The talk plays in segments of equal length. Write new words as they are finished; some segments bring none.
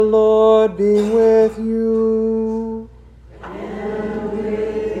The Lord be with you. And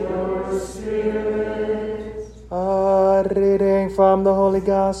with your spirit. A reading from the Holy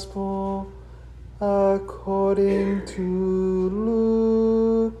Gospel according to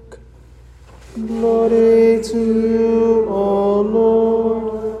Luke. Glory to you, O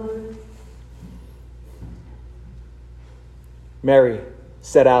Lord. Mary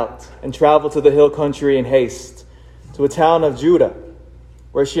set out and traveled to the hill country in haste, to a town of Judah,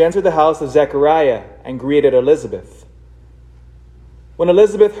 where she entered the house of Zechariah and greeted Elizabeth. When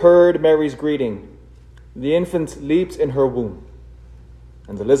Elizabeth heard Mary's greeting, the infant leaped in her womb.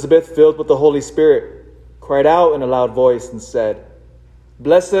 And Elizabeth, filled with the Holy Spirit, cried out in a loud voice and said,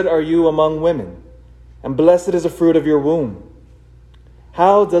 "Blessed are you among women, and blessed is the fruit of your womb.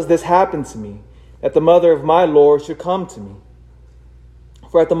 How does this happen to me, that the mother of my Lord should come to me?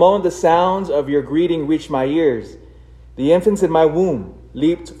 For at the moment the sounds of your greeting reached my ears, the infants in my womb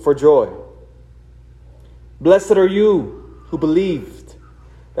leaped for joy. Blessed are you who believed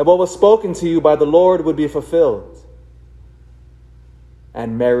that what was spoken to you by the Lord would be fulfilled."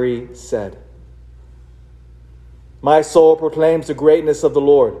 And Mary said, "My soul proclaims the greatness of the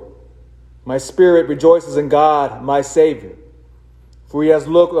Lord. My spirit rejoices in God, my Savior, for he has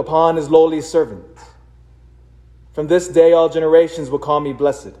looked upon his lowly servant. From this day all generations will call me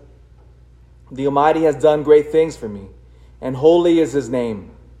blessed. The Almighty has done great things for me, and holy is his name.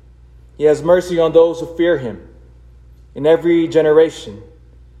 He has mercy on those who fear him. In every generation,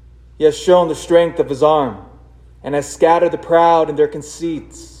 he has shown the strength of his arm, and has scattered the proud in their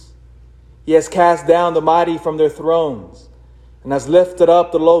conceits. He has cast down the mighty from their thrones, and has lifted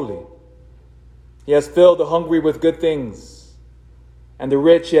up the lowly. He has filled the hungry with good things, and the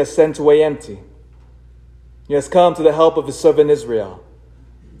rich he has sent away empty. He has come to the help of his servant Israel,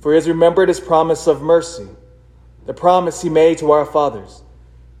 for he has remembered his promise of mercy, the promise he made to our fathers,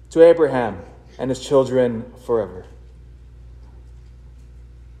 to Abraham and his children forever."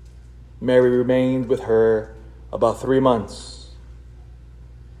 Mary remained with her about 3 months,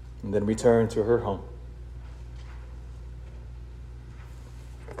 and then returned to her home.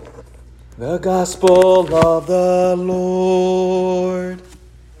 The Gospel of the Lord.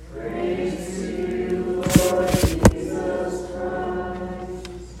 Praise to you, Lord Jesus Christ.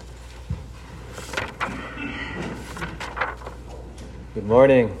 Good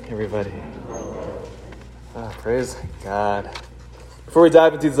morning, everybody. Praise God. Before we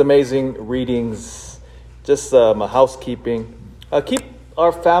dive into these amazing readings, just a housekeeping. Keep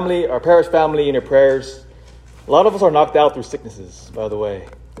our family, our parish family, in your prayers. A lot of us are knocked out through sicknesses, by the way.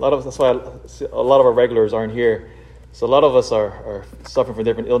 That's why a lot of our regulars aren't here. So a lot of us are suffering from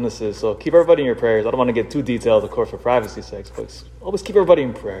different illnesses. So keep everybody in your prayers. I don't want to get too detailed, of course, for privacy's sake, but always keep everybody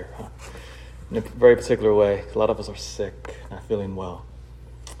in prayer, in a very particular way. A lot of us are sick, not feeling well.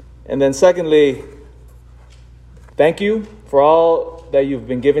 And then secondly, thank you for all that you've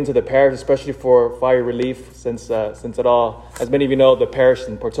been giving to the parish, especially for fire relief, since it all, as many of you know, the parish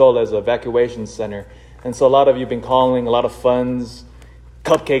in Portola is an evacuation center. And so a lot of you have been calling, a lot of funds,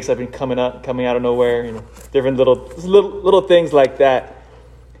 cupcakes have been coming out of nowhere, different little things like that.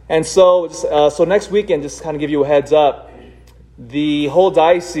 And so next weekend, just kind of give you a heads up, the whole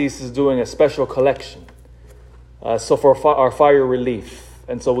diocese is doing a special collection. So for our fire relief.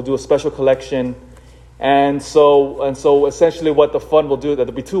 And so we'll do a special collection. And so essentially what the fund will do,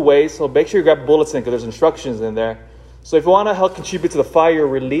 there'll be 2 ways. So make sure you grab a bulletin because there's instructions in there. So if you want to help contribute to the fire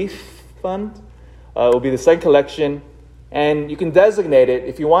relief fund, it will be the second collection. And you can designate it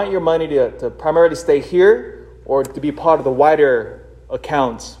if you want your money to primarily stay here or to be part of the wider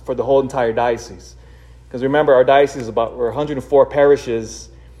accounts for the whole entire diocese. Because remember, our diocese is we're 104 parishes.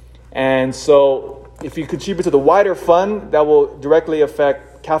 And so if you contribute to the wider fund, that will directly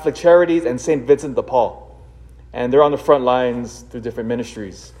affect Catholic Charities and St. Vincent de Paul. And they're on the front lines through different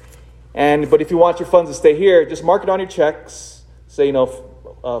ministries. But if you want your funds to stay here, just mark it on your checks. Say,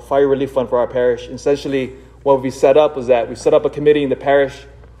 fire relief fund for our parish. Essentially, what we set up was that we set up a committee in the parish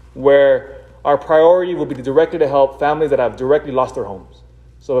where our priority will be directly to help families that have directly lost their homes.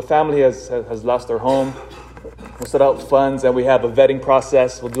 So if a family has lost their home, we'll set out funds and we have a vetting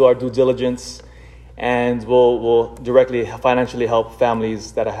process. We'll do our due diligence and we'll directly financially help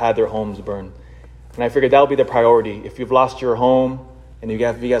families that have had their homes burned. And I figured that will be the priority. If you've lost your home and if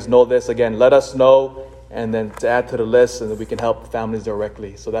you guys know this, again, let us know and then to add to the list and then we can help families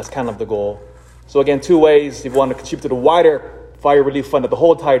directly. So that's kind of the goal. So again, 2 ways. If you want to contribute to the wider fire relief fund that the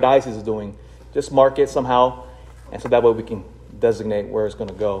whole entire diocese is doing, just mark it somehow. And so that way we can designate where it's going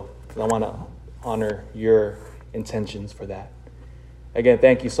to go. I want to honor your intentions for that. Again,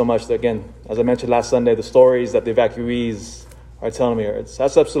 thank you so much. Again, as I mentioned last Sunday, the stories that the evacuees are telling me that's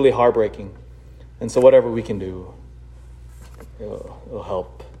absolutely heartbreaking. And so whatever we can do, it'll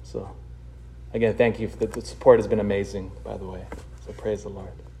help. So again, thank you. The support has been amazing, by the way. So praise the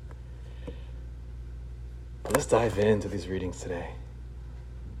Lord. But let's dive into these readings today.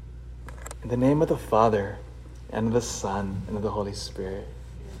 In the name of the Father, and of the Son, and of the Holy Spirit.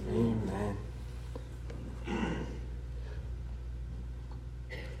 Amen.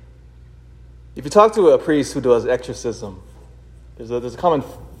 If you talk to a priest who does exorcism, there's a common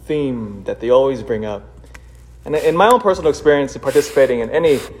theme that they always bring up. And in my own personal experience in participating in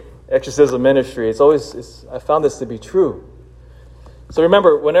any exorcism ministry, I found this to be true. So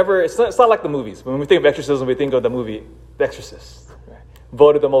remember, whenever, it's not like the movies. When we think of exorcism, we think of the movie The Exorcist. Right?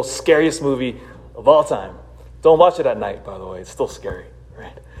 Voted the most scariest movie of all time. Don't watch it at night, by the way. It's still scary,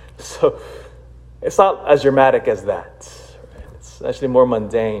 right? So it's not as dramatic as that. Right? It's actually more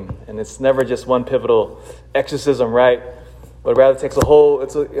mundane, and it's never just one pivotal exorcism, right? But rather takes a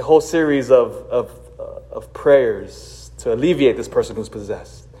whole series of prayers to alleviate this person who's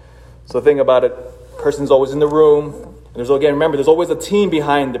possessed. So think about it. Person's always in the room. And there's always a team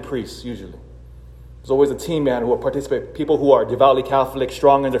behind the priest, usually. There's always a team behind who will participate. People who are devoutly Catholic,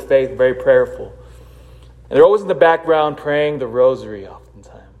 strong in their faith, very prayerful. And they're always in the background praying the rosary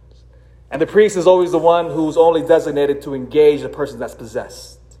oftentimes. And the priest is always the one who's only designated to engage the person that's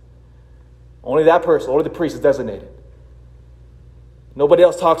possessed. Only that person, only the priest is designated. Nobody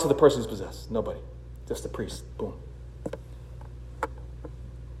else talks to the person who's possessed. Nobody. Just the priest. Boom.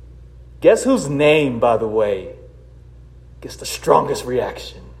 Guess whose name, by the way, gets the strongest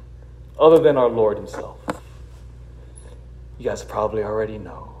reaction other than our Lord himself? You guys probably already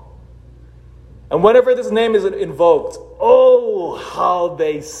know. And whenever this name is invoked, oh, how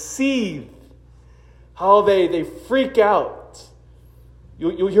they seethe, how they freak out.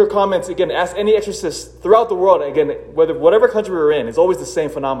 You'll hear comments, again, ask any exorcist throughout the world, again, whatever country we're in, it's always the same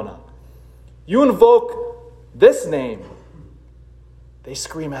phenomenon. You invoke this name, they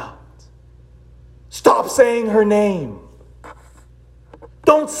scream out. Stop saying her name.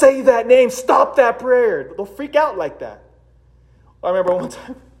 Don't say that name. Stop that prayer. They'll freak out like that. I remember one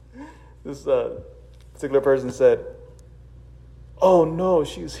time, this particular person said, oh no,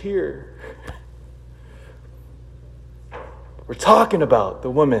 she's here. We're talking about the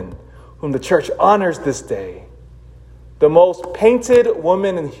woman whom the church honors this day. The most painted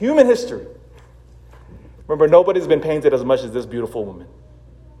woman in human history. Remember, nobody's been painted as much as this beautiful woman.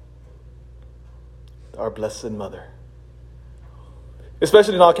 Our Blessed Mother.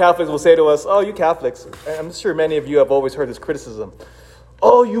 Especially non-Catholics will say to us, oh, you Catholics, and I'm sure many of you have always heard this criticism.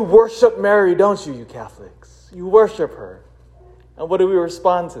 Oh, you worship Mary, don't you, you Catholics? You worship her. And what do we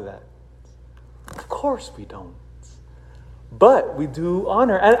respond to that? Of course we don't. But we do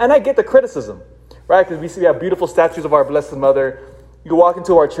honor, and I get the criticism, right? Because we have beautiful statues of our Blessed Mother. You walk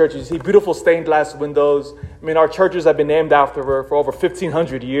into our churches, you see beautiful stained glass windows. I mean, our churches have been named after her for over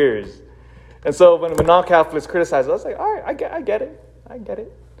 1,500 years. And so when non-Catholics criticize us, I say, all right, I get it. I get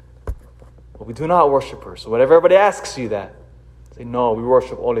it. But we do not worship her. So whenever everybody asks you that, say, no, we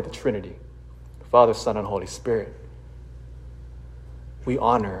worship only the Trinity, the Father, Son, and Holy Spirit. We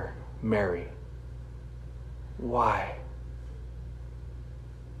honor Mary. Why?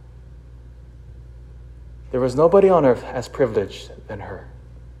 There was nobody on earth as privileged than her.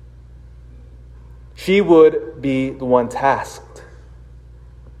 She would be the one tasked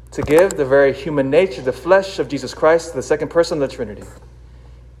to give the very human nature, the flesh of Jesus Christ, the second person of the Trinity.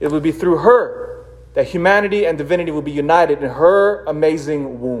 It would be through her that humanity and divinity will be united in her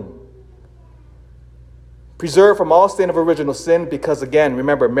amazing womb. Preserved from all stain of original sin, because again,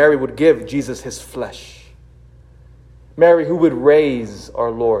 remember, Mary would give Jesus his flesh. Mary who would raise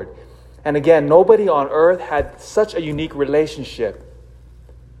our Lord. And again, nobody on earth had such a unique relationship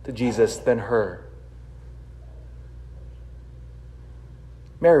to Jesus than her.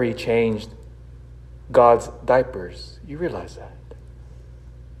 Mary changed God's diapers. You realize that?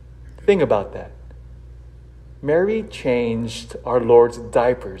 Think about that. Mary changed our Lord's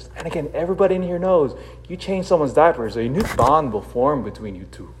diapers. And again, everybody in here knows you change someone's diapers, a new bond will form between you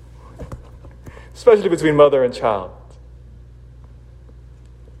two. Especially between mother and child.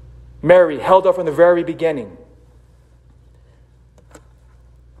 Mary held up from the very beginning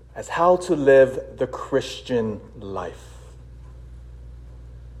as how to live the Christian life.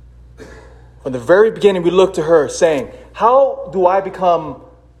 From the very beginning, we look to her saying, how do I become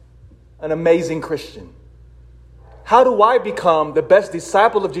an amazing Christian? How do I become the best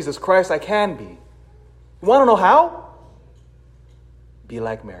disciple of Jesus Christ I can be? You want to know how? Be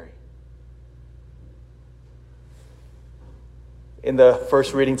like Mary. In the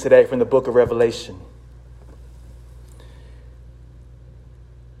first reading today from the book of Revelation,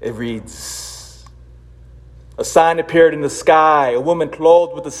 It reads, a sign appeared in the sky, a woman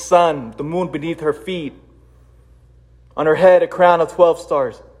clothed with the sun, the moon beneath her feet. On her head, a crown of 12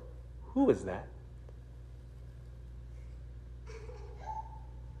 stars. Who is that?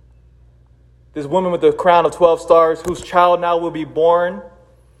 This woman with the crown of 12 stars, whose child now will be born,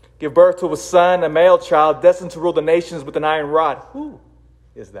 give birth to a son, a male child, destined to rule the nations with an iron rod. Who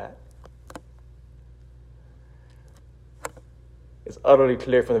is that? It's utterly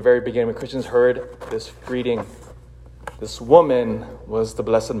clear from the very beginning when Christians heard this reading. This woman was the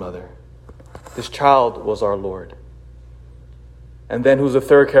Blessed Mother. This child was our Lord. And then who's the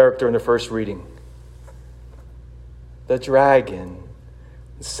third character in the first reading? The dragon,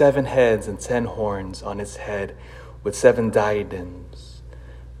 7 heads and 10 horns on its head with 7 diadems.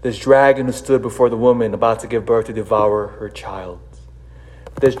 This dragon who stood before the woman about to give birth to devour her child.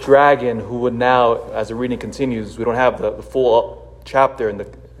 This dragon who would now, as the reading continues, we don't have the full chapter in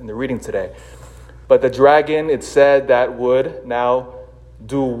the reading today, but the dragon, it said, that would now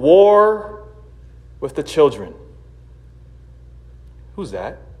do war with the children. Who's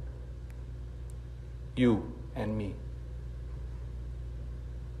that? You and me.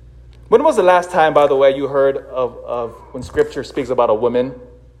 When was the last time, by the way, you heard of when Scripture speaks about a woman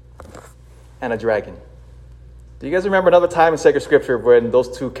and a dragon? Do you guys remember another time in sacred Scripture when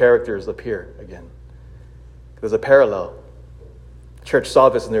those two characters appear again? There's a parallel. The church saw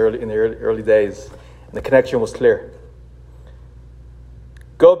this in the early days, and the connection was clear.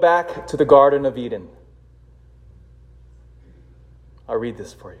 Go back to the Garden of Eden. I'll read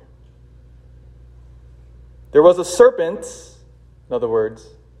this for you. There was a serpent, in other words,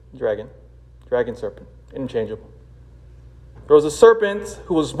 dragon, serpent, interchangeable. There was a serpent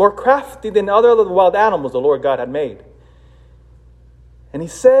who was more crafty than other of the wild animals the Lord God had made. And he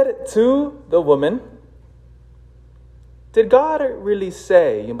said to the woman, did God really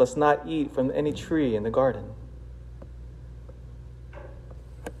say you must not eat from any tree in the garden?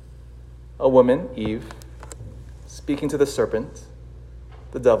 A woman, Eve, speaking to the serpent,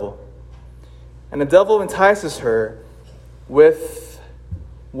 the devil. And the devil entices her with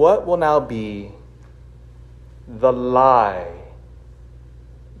what will now be the lie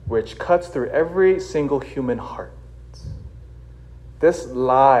which cuts through every single human heart. This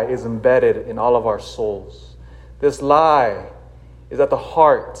lie is embedded in all of our souls. This lie is at the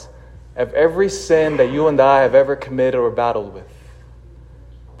heart of every sin that you and I have ever committed or battled with.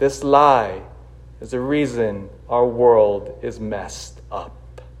 This lie is the reason our world is messed up.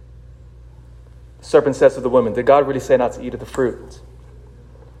 The serpent says to the woman, did God really say not to eat of the fruit?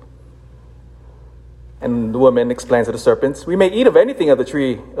 And the woman explains to the serpent, we may eat of anything of the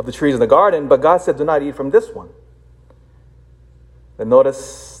trees in the garden, but God said, do not eat from this one. Then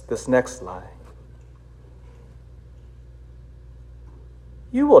notice this next lie.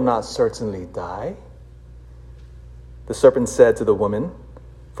 You will not certainly die. The serpent said to the woman,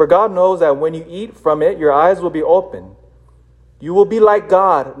 for God knows that when you eat from it, your eyes will be opened. You will be like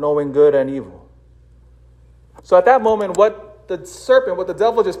God, knowing good and evil. So at that moment, what the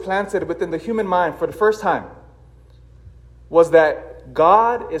devil just planted within the human mind for the first time was that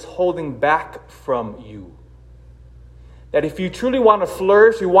God is holding back from you. That if you truly want to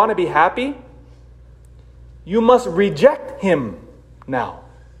flourish, you want to be happy, you must reject him now.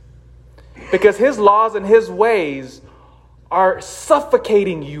 Because his laws and his ways are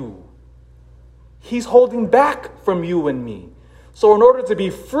suffocating you. He's holding back from you and me. So in order to be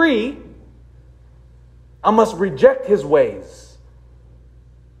free, I must reject his ways.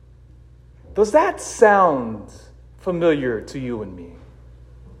 Does that sound familiar to you and me?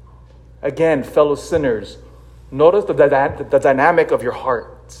 Again, fellow sinners, notice the dynamic of your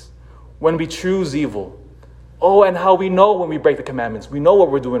heart when we choose evil. Oh, and how we know when we break the commandments. We know what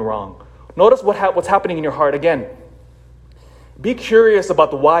we're doing wrong. Notice what's happening in your heart. Again, be curious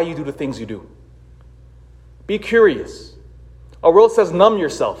about the why you do the things you do. Be curious. Our world says numb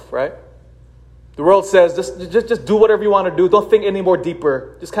yourself, right? The world says just do whatever you want to do. Don't think any more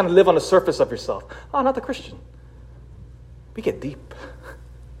deeper. Just kind of live on the surface of yourself. Oh, not the Christian. We get deep.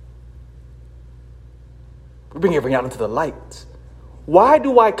 We bring everything out into the light. Why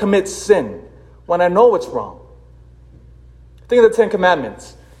do I commit sin when I know it's wrong? Think of the 10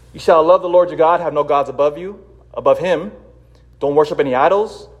 Commandments. You shall love the Lord your God, have no gods above him. Don't worship any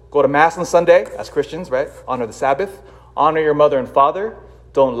idols. Go to Mass on Sunday, as Christians, right? Honor the Sabbath. Honor your mother and father.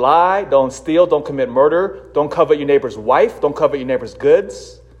 Don't lie. Don't steal. Don't commit murder. Don't covet your neighbor's wife. Don't covet your neighbor's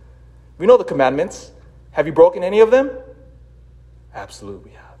goods. We know the commandments. Have you broken any of them?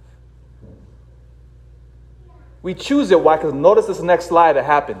 Absolutely have. We choose it. Why? Because notice this next lie that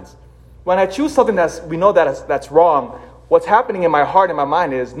happens. When I choose something we know that's wrong, what's happening in my heart and my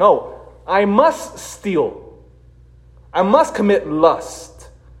mind is, no, I must steal. I must commit lust.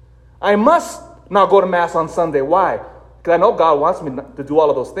 I must not go to Mass on Sunday. Why? Because I know God wants me to do all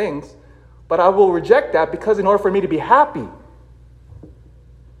of those things, but I will reject that because in order for me to be happy,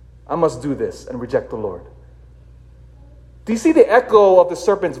 I must do this and reject the Lord. Do you see the echo of the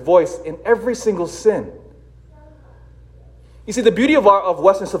serpent's voice in every single sin? You see, the beauty of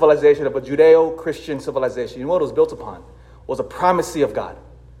Western civilization, of a Judeo-Christian civilization, you know what it was built upon? Was a primacy of God.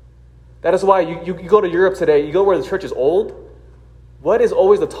 That is why you go to Europe today, you go where the church is old. What is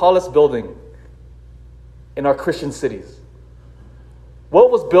always the tallest building in our Christian cities?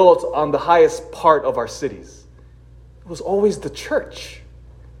 What was built on the highest part of our cities? It was always the church.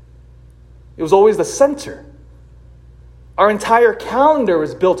 It was always the center. Our entire calendar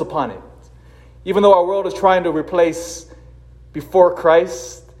is built upon it. Even though our world is trying to replace before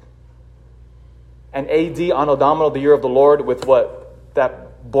Christ and AD, Anno Domini, the year of the Lord, with what?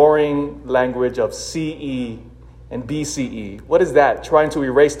 That boring language of CE and BCE. What is that? Trying to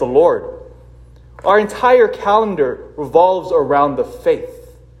erase the Lord. Our entire calendar revolves around the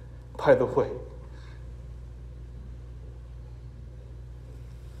faith, by the way.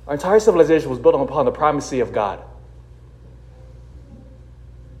 Our entire civilization was built upon the primacy of God.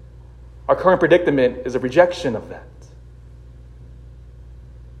 Our current predicament is a rejection of that.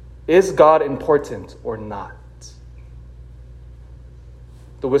 Is God important or not?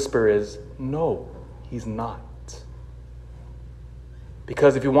 The whisper is, no, he's not.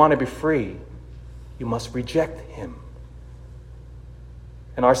 Because if you want to be free, you must reject him.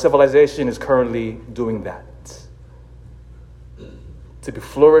 And our civilization is currently doing that. To be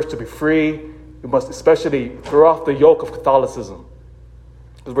flourished, to be free, we must especially throw off the yoke of Catholicism.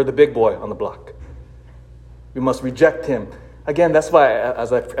 Because we're the big boy on the block. We must reject him. Again, that's why,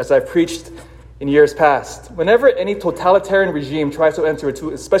 as I've preached in years past, whenever any totalitarian regime tries to enter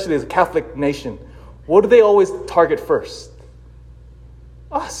into, especially as a Catholic nation, what do they always target first?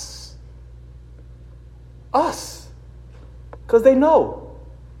 Us. Us. Because they know.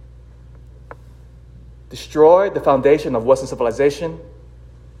 Destroy the foundation of Western civilization.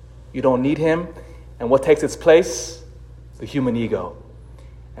 You don't need him. And what takes its place? The human ego.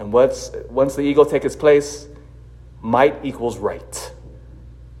 And once the ego takes its place, might equals right.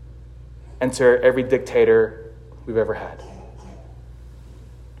 Enter every dictator we've ever had.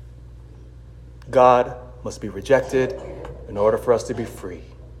 God must be rejected in order for us to be free.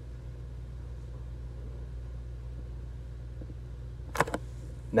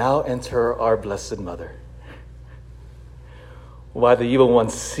 Now enter our Blessed Mother. Why the evil one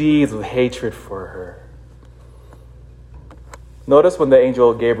seethes with hatred for her. Notice when the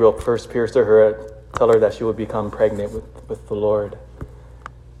angel Gabriel first appears to her, tell her that she would become pregnant with the Lord.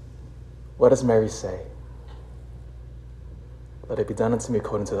 What does Mary say? Let it be done unto me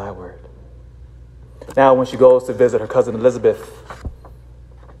according to thy word. Now when she goes to visit her cousin Elizabeth,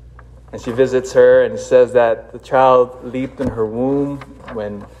 and she visits her and says that the child leaped in her womb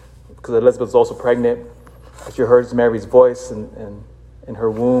because Elizabeth was also pregnant. She heard Mary's voice in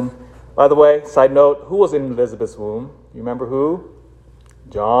her womb. By the way, side note, who was in Elizabeth's womb? You remember who?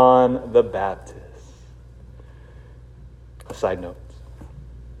 John the Baptist. A side note.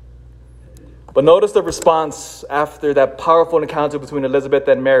 But notice the response after that powerful encounter between Elizabeth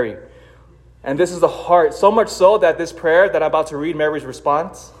and Mary. And this is the heart, so much so that this prayer that I'm about to read, Mary's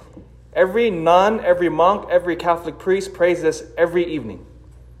response, every nun, every monk, every Catholic priest prays this every evening.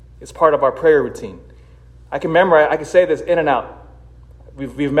 It's part of our prayer routine. I can say this in and out.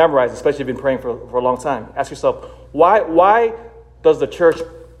 We've memorized, especially if you've been praying for a long time. Ask yourself, why does the church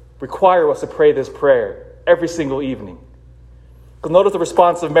require us to pray this prayer every single evening? Because notice the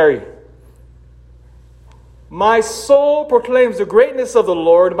response of Mary. My soul proclaims the greatness of the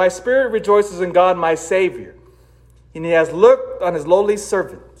Lord. My spirit rejoices in God, my Savior. And he has looked on his lowly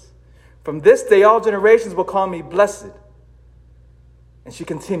servant. From this day, all generations will call me blessed. And she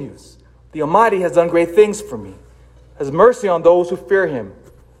continues, the Almighty has done great things for me, has mercy on those who fear him,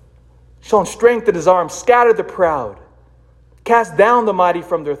 shown strength in his arm, scattered the proud, cast down the mighty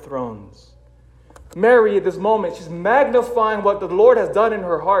from their thrones. Mary, at this moment, she's magnifying what the Lord has done in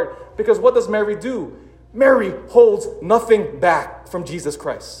her heart, because what does Mary do? Mary holds nothing back from Jesus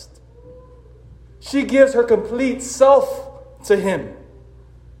Christ. She gives her complete self to him.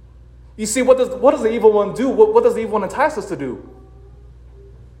 You see, what does the evil one do? What does the evil one entice us to do?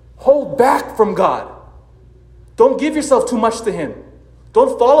 Hold back from God. Don't give yourself too much to him.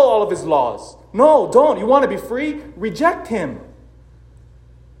 Don't follow all of his laws. No, don't. You want to be free? Reject him.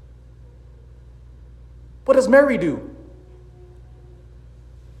 What does Mary do?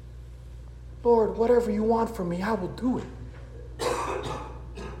 Lord, whatever you want from me, I will do it.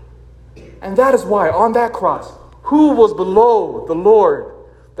 And that is why on that cross, who was below the Lord?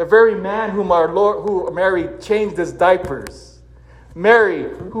 The very man who Mary changed his diapers. Mary,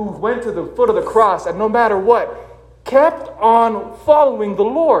 who went to the foot of the cross and no matter what, kept on following the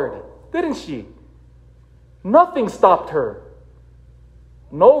Lord, didn't she? Nothing stopped her.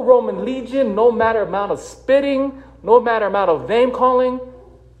 No Roman legion, no matter amount of spitting, no matter amount of name calling.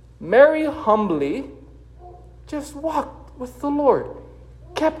 Mary humbly just walked with the Lord,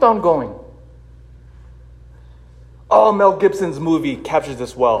 kept on going. Oh, Mel Gibson's movie captures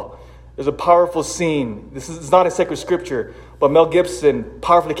this well. There's a powerful scene. It's not a sacred scripture, but Mel Gibson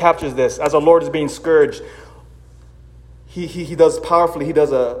powerfully captures this. As our Lord is being scourged, he does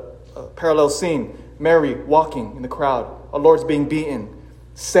a parallel scene. Mary walking in the crowd. Our Lord's being beaten.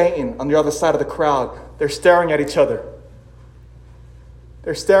 Satan on the other side of the crowd. They're staring at each other.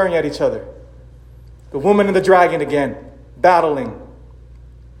 They're staring at each other. The woman and the dragon again, battling.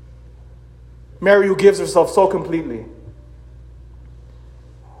 Mary who gives herself so completely.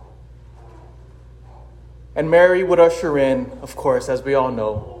 And Mary would usher in, of course, as we all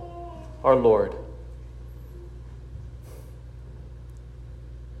know, our Lord.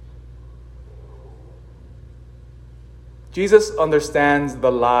 Jesus understands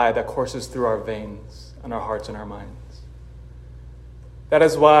the lie that courses through our veins and our hearts and our minds. That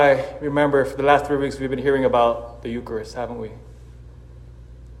is why, remember, for the last 3 weeks, we've been hearing about the Eucharist, haven't we?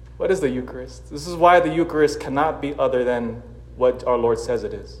 What is the Eucharist? This is why the Eucharist cannot be other than what our Lord says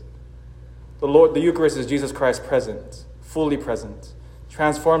it is. The Eucharist is Jesus Christ present, fully present,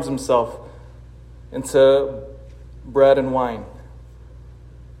 transforms himself into bread and wine.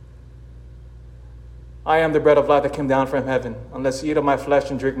 I am the bread of life that came down from heaven. Unless you eat of my flesh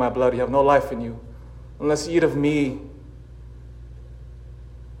and drink my blood, you have no life in you. Unless you eat of me,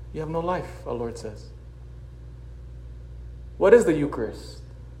 you have no life, our Lord says. What is the Eucharist?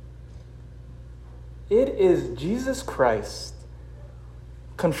 It is Jesus Christ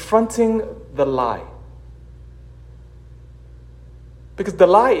confronting the lie. Because the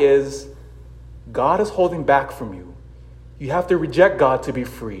lie is, God is holding back from you. You have to reject God to be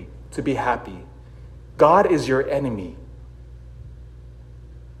free, to be happy. God is your enemy.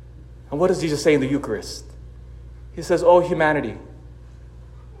 And what does Jesus say in the Eucharist? He says, "Oh, humanity,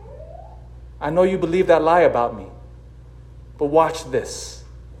 I know you believe that lie about me, but watch this."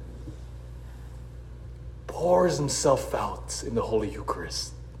 Pours himself out in the Holy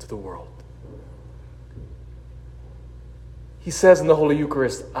Eucharist to the world. He says in the Holy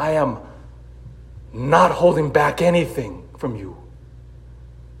Eucharist, "I am not holding back anything from you.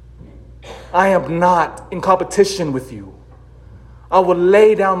 I am not in competition with you. I will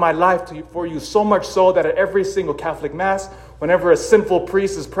lay down my life for you, so much so that at every single Catholic Mass, whenever a sinful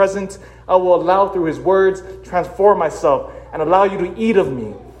priest is present, I will allow through his words, transform myself and allow you to eat of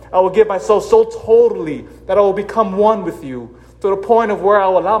me. I will give myself so totally that I will become one with you, to the point of where I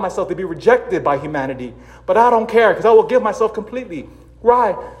will allow myself to be rejected by humanity. But I don't care, because I will give myself completely."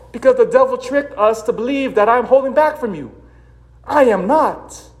 Why? Because the devil tricked us to believe that I'm holding back from you. I am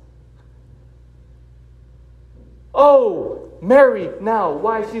not. Oh, Mary, now,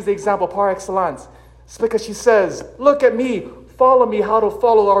 why she's the example par excellence? It's because she says, "Look at me, follow me how to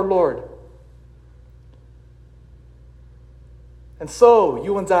follow our Lord." And so,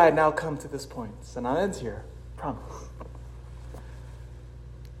 you and I now come to this point, and I'll end here, promise.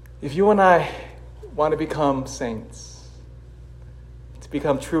 If you and I want to become saints, to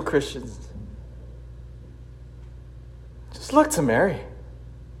become true Christians, just look to Mary.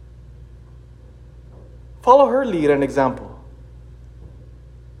 Follow her lead and example.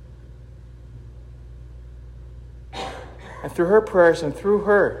 And through her prayers and through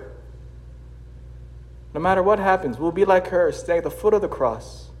her, no matter what happens, we'll be like her, staying at the foot of the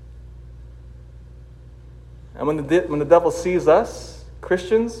cross. And when the devil sees us,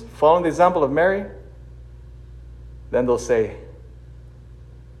 Christians, following the example of Mary, then they'll say,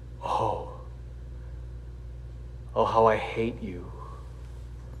 oh, how I hate you."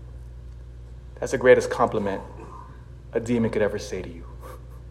 That's the greatest compliment a demon could ever say to you.